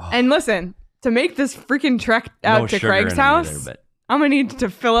 And listen, to make this freaking trek out to Craig's house, I'm going to need to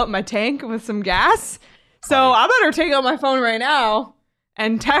fill up my tank with some gas. So I better take out my phone right now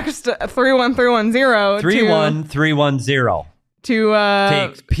and text 31310 31310 to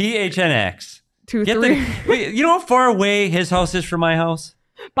take PHNX to wait, you know how far away his house is from my house?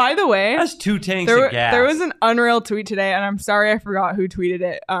 By the way, that's 2 tanks of gas. There was an unreal tweet today, and I'm sorry I forgot who tweeted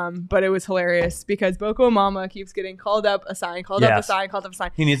it, but it was hilarious because Boko Mama keeps getting called up a sign, called up a sign.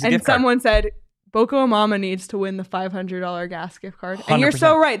 He needs a and gift card. someone said Boko Mama needs to win the $500 gas gift card. 100%. And you're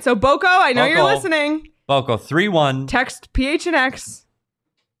so right. So Boko, I know you're listening. Boko, 31. Text PHNX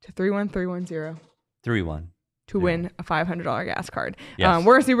to 31310. 31. To win a $500 gas card. Yes.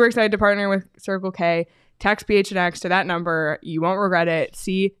 We're super excited to partner with Circle K. Text PHNX to that number. You won't regret it.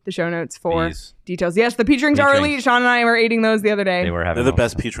 See the show notes for details. Yes, the peach rings are elite. Sean and I were eating those the other day. They're the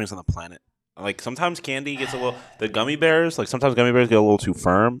best peach rings on the planet. Like sometimes candy gets a little... The gummy bears, like sometimes gummy bears get a little too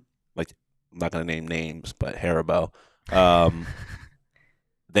firm. Like I'm not going to name names, but Haribo.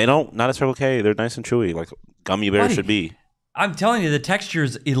 They don't... Not at Circle K. They're nice and chewy. Like gummy bears should be. I'm telling you, the texture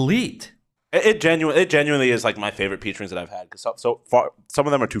is elite. It genuinely is like my favorite peach rings that I've had because so far some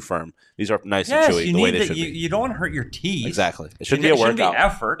of them are too firm. These are nice and chewy the way they should be. You don't want to hurt your teeth. Exactly. It shouldn't be a workout. It shouldn't be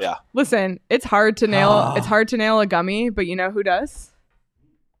effort. Yeah. Listen, it's hard to nail. It's hard to nail a gummy, but you know who does?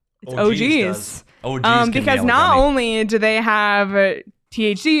 It's OGs. OGs because not only do they have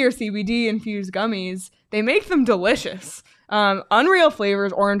THC or CBD infused gummies, they make them delicious. Unreal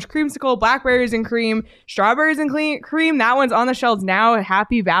flavors: orange creamsicle, blackberries and cream, strawberries and cream. That one's on the shelves now. A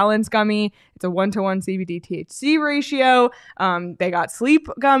Happy Balance gummy. It's a 1-to-1 CBD THC ratio. They got sleep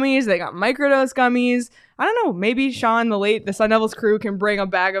gummies. They got microdose gummies. I don't know. Maybe Sean, the Sun Devils crew, can bring a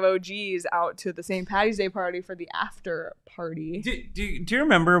bag of OGs out to the St. Patty's Day party for the after party. Do you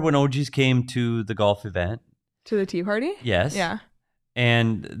remember when OGs came to the golf event? To the tea party? Yes. Yeah.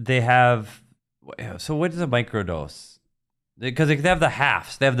 And they have. So what is a microdose? Because they have the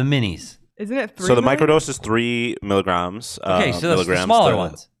halves. They have the minis. Isn't it 3? So the microdose is 3 milligrams. Okay, so that's the smaller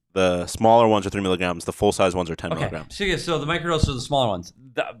ones. The smaller ones are 3 milligrams. The full size ones are 10 milligrams. So the microdose are the smaller ones.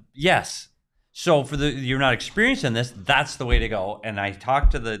 Yes. So you're not experiencing this, that's the way to go. And I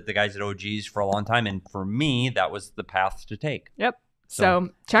talked to the guys at OGs for a long time, and for me, that was the path to take. Yep. So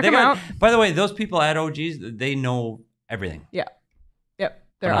check them out. By the way, those people at OGs, they know everything. Yeah. Yep.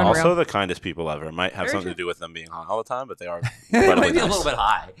 They're also the kindest people ever. Might have something to do with them being high all the time, but they are incredibly nice. A little bit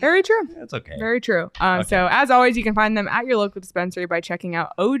high. Very true. That's okay. Very true. So as always, you can find them at your local dispensary by checking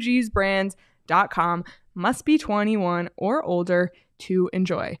out ogsbrands.com. Must be 21 or older to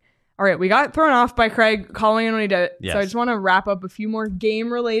enjoy. All right, we got thrown off by Craig calling in when he did it. Yes. So I just want to wrap up a few more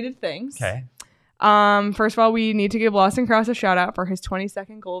game-related things. Okay. First of all, we need to give Lawson Crouse a shout-out for his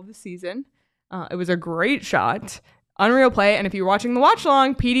 22nd goal of the season. It was a great shot. Unreal play. And if you're watching the watch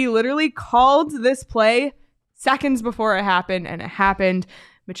along, Petey literally called this play seconds before it happened, and it happened.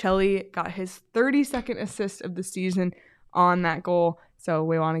 Michelli got his 32nd assist of the season on that goal. So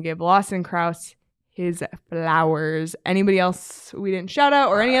we want to give Lawson Crouse his flowers. Anybody else we didn't shout out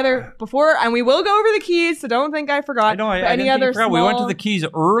or any other before? And we will go over the keys, so don't think I forgot. No, I didn't think you forgot. We went to the keys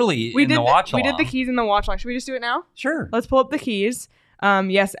early in the watch along. We did the keys in the watch along. Should we just do it now? Sure. Let's pull up the keys.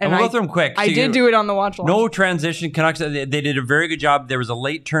 Yes, and we'll go through them quick. I did do it on the watch along. No transition. Canucks, they did a very good job. There was a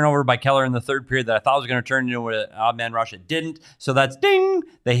late turnover by Keller in the third period that I thought was going to turn into an odd man rush. It didn't. So that's ding.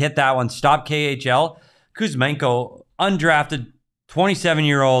 They hit that one. Stop KHL. Kuzmenko, undrafted,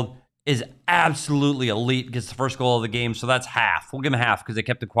 27-year-old, is absolutely elite. Gets the first goal of the game, so that's half. We'll give them half because they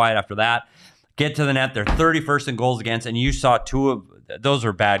kept it quiet after that. Get to the net. They're 31st in goals against, and you saw two of those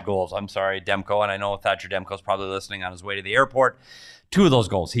are bad goals. I'm sorry, Demko, and I know Thatcher Demko's probably listening on his way to the airport. Two of those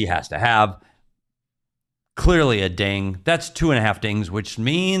goals he has to have. Clearly a ding. That's 2.5 dings, which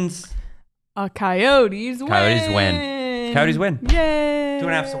means a Coyotes win. Coyotes win. Coyotes win. Yay!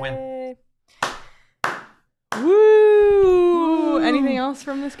 2.5's a win. Woo! Anything else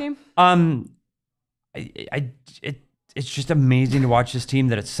from this game? It's just amazing to watch this team,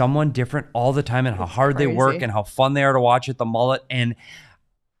 that it's someone different all the time, and how hard they work and how fun they are to watch at the Mullett. And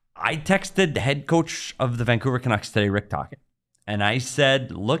I texted the head coach of the Vancouver Canucks today, Rick Tocchet, and I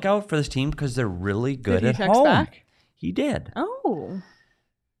said, look out for this team because they're really good at home. Did he text back? He did. Oh.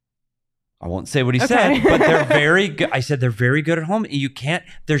 I won't say what he said, but they're very good. I said they're very good at home. You can't,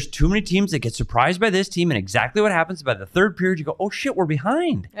 there's too many teams that get surprised by this team, and exactly what happens by the third period, you go, oh shit, we're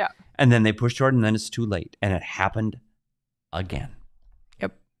behind. Yeah. And then they push Jordan, and then it's too late. And it happened again.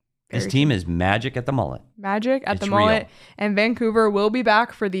 Yep. This team is magic at the Mullett. Magic at the Mullett. Real. And Vancouver will be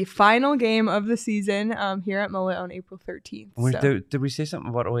back for the final game of the season here at Mullett on April 13th. Did we say something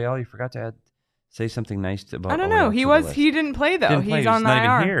about OEL? You forgot to say something nice about I don't know. OEL He didn't play, though. He's on the IR.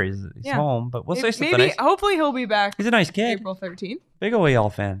 Not even here. He's home. But we'll say something nice. Hopefully he'll be back. He's a nice kid. April 13th. Big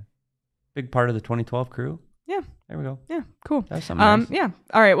OEL fan. Big part of the 2012 crew. Yeah. There we go. Yeah, cool. That's something nice. Yeah.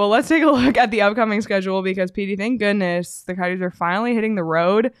 All right, well, let's take a look at the upcoming schedule because, Petey, thank goodness the Coyotes are finally hitting the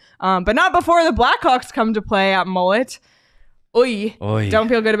road, but not before the Blackhawks come to play at Mullett. Oy. Don't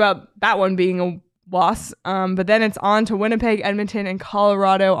feel good about that one being a loss. But then it's on to Winnipeg, Edmonton, and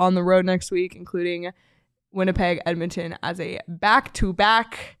Colorado on the road next week, including Winnipeg, Edmonton as a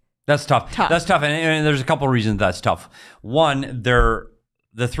back-to-back. That's tough. That's tough, and there's a couple of reasons that's tough. One,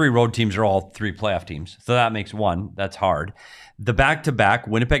 the three road teams are all three playoff teams. So that makes one. That's hard. The back-to-back,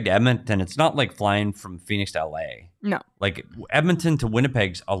 Winnipeg to Edmonton, it's not like flying from Phoenix to LA. No. Like Edmonton to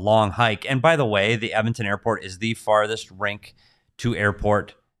Winnipeg's a long hike. And by the way, the Edmonton airport is the farthest rink to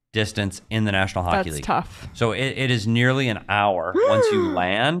airport distance in the National Hockey League. That's tough. So it is nearly an hour once you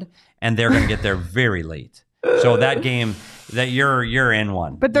land, and they're going to get there very late. So that game, that you're in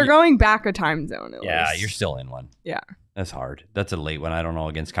one. But they're going back a time zone at least. You're You're still in one. Yeah. That's hard. That's a late one. I don't know.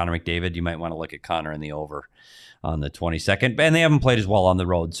 Against Connor McDavid, you might want to look at Connor in the over on the 22nd. And they haven't played as well on the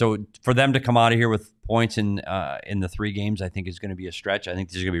road. So for them to come out of here with points in the 3 games, I think is going to be a stretch. I think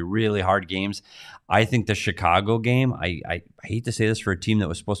these are going to be really hard games. I think the Chicago game, I hate to say this for a team that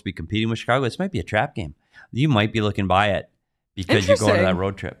was supposed to be competing with Chicago, this might be a trap game. You might be looking by it because you go on that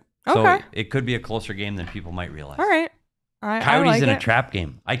road trip. So it could be a closer game than people might realize. All right. Coyotes in a trap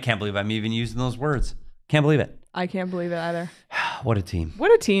game. I can't believe I'm even using those words. Can't believe it. I can't believe it either. What a team.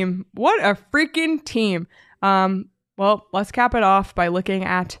 What a team. What a freaking team. Well, let's cap it off by looking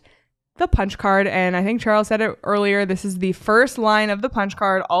at the punch card. And I think Charles said it earlier. This is the first line of the punch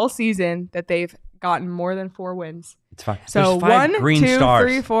card all season that they've gotten more than 4 wins. It's fine. So 1, 2,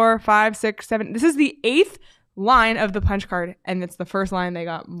 3, 4, 5, 6, 7. This is the 8th line of the punch card. And it's the first line they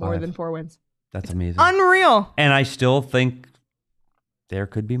got more than 4 wins. That's amazing. Unreal. And I still think there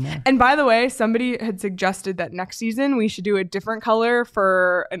could be more. And by the way, somebody had suggested that next season we should do a different color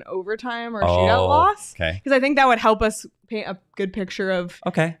for an overtime or shootout loss. Okay. Because I think that would help us paint a good picture of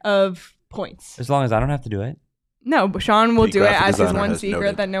points. As long as I don't have to do it. No, but Sean will do it as his one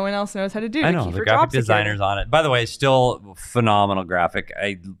secret that no one else knows how to do. I know, the graphic designer's on it. By the way, still phenomenal graphic.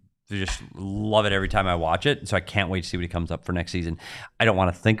 I just love it every time I watch it. So I can't wait to see what he comes up for next season. I don't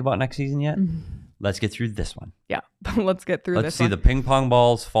want to think about next season yet. Let's get through this one. Yeah, let's get through this one. Let's see the ping pong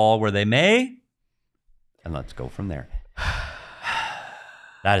balls fall where they may, and let's go from there.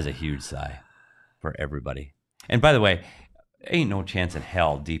 That is a huge sigh for everybody. And by the way, ain't no chance in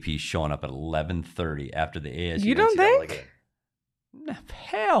hell DP's showing up at 11:30 after the ASU. You don't think?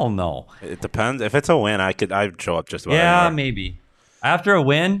 Hell no. It depends. If it's a win, I'd show up just about anywhere. Maybe. After a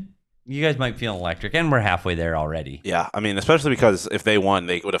win, you guys might feel electric, and we're halfway there already. Yeah, I mean, especially because if they won,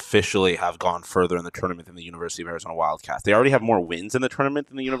 they would officially have gone further in the tournament than the University of Arizona Wildcats. They already have more wins in the tournament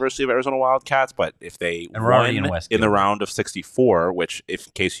than the University of Arizona Wildcats, but if they won in the round of 64, which, in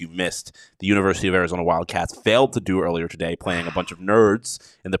case you missed, the University of Arizona Wildcats failed to do earlier today, playing a bunch of nerds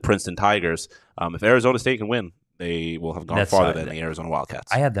in the Princeton Tigers. If Arizona State can win, they will have gone farther than the Arizona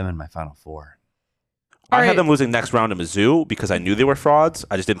Wildcats. I had them in my Final Four. I had them losing next round to Mizzou because I knew they were frauds.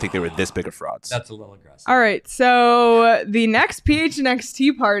 I just didn't think they were this big of frauds. That's a little aggressive. All right, so the next PHNX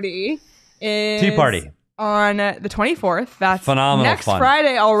Tea Party is on the 24th. That's phenomenal next fun.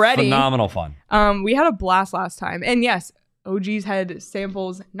 Friday already. Phenomenal fun. We had a blast last time. And yes, OG's had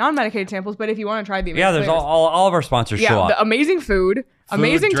samples, non-medicated samples, but if you want to try the there's all of our sponsors show up. The amazing food,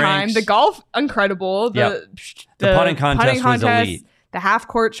 amazing drinks, time, the golf incredible, the putting contest was elite. The half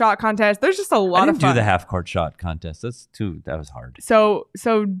court shot contest. There's just a lot of fun. I didn't do the half court shot contest. That was hard. So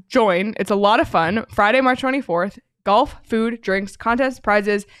join. It's a lot of fun. Friday, March 24th. Golf, food, drinks, contests,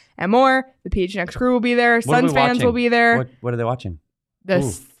 prizes, and more. The PHNX crew will be there. Suns fans will be there. What are they watching?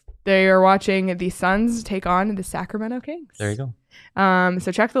 They are watching the Suns take on the Sacramento Kings. There you go.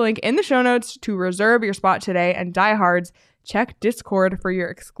 So check the link in the show notes to reserve your spot today. And Diehards, check Discord for your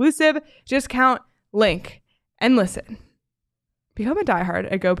exclusive discount link. And listen. Become a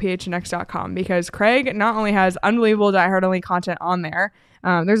diehard at gophnx.com because Craig not only has unbelievable diehard-only content on there,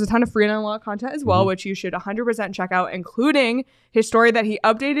 there's a ton of free and unlocked content as well, which you should 100% check out, including his story that he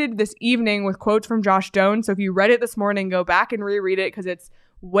updated this evening with quotes from Josh Doan. So if you read it this morning, go back and reread it because it's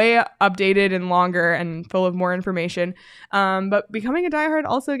way updated and longer and full of more information. But becoming a diehard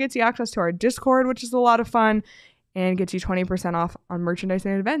also gets you access to our Discord, which is a lot of fun, and gets you 20% off on merchandise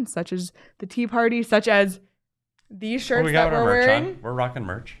and events, such as the tea party, such as these shirts that we're wearing. We're rocking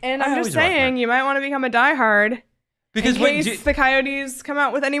merch. And I'm just saying, you might want to become a diehard because in case the Coyotes come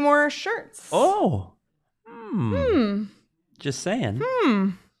out with any more shirts. Oh. Just saying.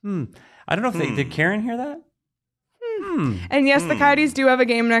 I don't know if did Karen hear that? And yes, the Coyotes do have a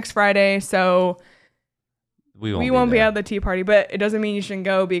game next Friday, so we won't be at the tea party, but it doesn't mean you shouldn't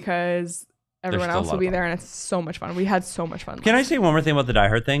go because everyone else will be there, and it's so much fun. We had so much fun. Can I say one more thing about the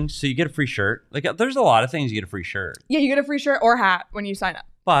diehard thing? So you get a free shirt. Like, there's a lot of things you get a free shirt. Yeah, you get a free shirt or hat when you sign up.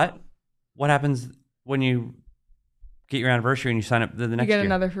 But what happens when you get your anniversary and you sign up the next year? You get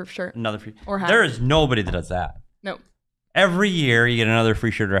another free shirt. Another free or hat. There is nobody that does that. No. Every year you get another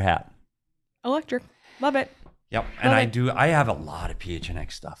free shirt or hat. Electric. Love it. Yep. And I have a lot of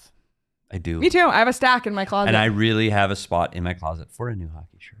PHNX stuff. I do. Me too. I have a stack in my closet. And I really have a spot in my closet for a new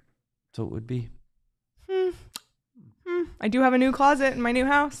hockey shirt. So it would be. I do have a new closet in my new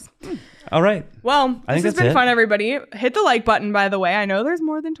house. All right. Well, this has been fun, everybody. Hit the like button, by the way. I know there's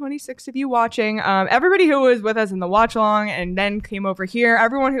more than 26 of you watching. Everybody who was with us in the watch along and then came over here,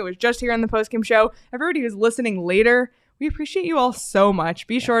 everyone who was just here on the postgame show, everybody who's listening later, we appreciate you all so much.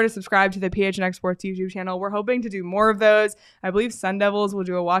 Be sure to subscribe to the PHNX Sports YouTube channel. We're hoping to do more of those. I believe Sun Devils will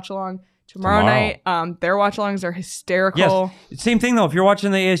do a watch along tomorrow night. Their watch alongs are hysterical. Yes. Same thing though. If you're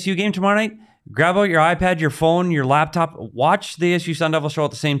watching the ASU game tomorrow night, grab out your iPad, your phone, your laptop, watch the ASU Sun Devil show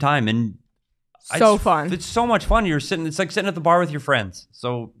at the same time. And fun. It's so much fun. It's like sitting at the bar with your friends.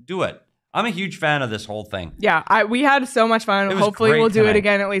 So do it. I'm a huge fan of this whole thing. Yeah, we had so much fun. Hopefully we'll do it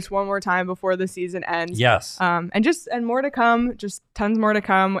again at least one more time before the season ends. Yes. And more to come, just tons more to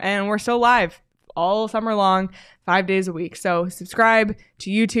come. And we're still live all summer long, 5 days a week. So subscribe to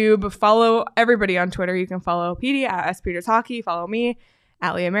YouTube. Follow everybody on Twitter. You can follow Petey at @SPetersHockey. Follow me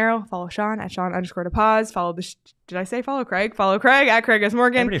at Leah Merrill. Follow Sean at Sean_DePaz. Follow did I say follow Craig? Follow Craig at Craig S.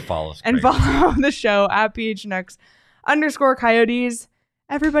 Morgan. Everybody follows Craig. And follow the show at PHNX_Coyotes.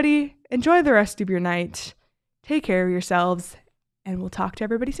 Everybody, enjoy the rest of your night. Take care of yourselves. And we'll talk to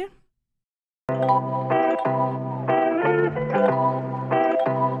everybody soon.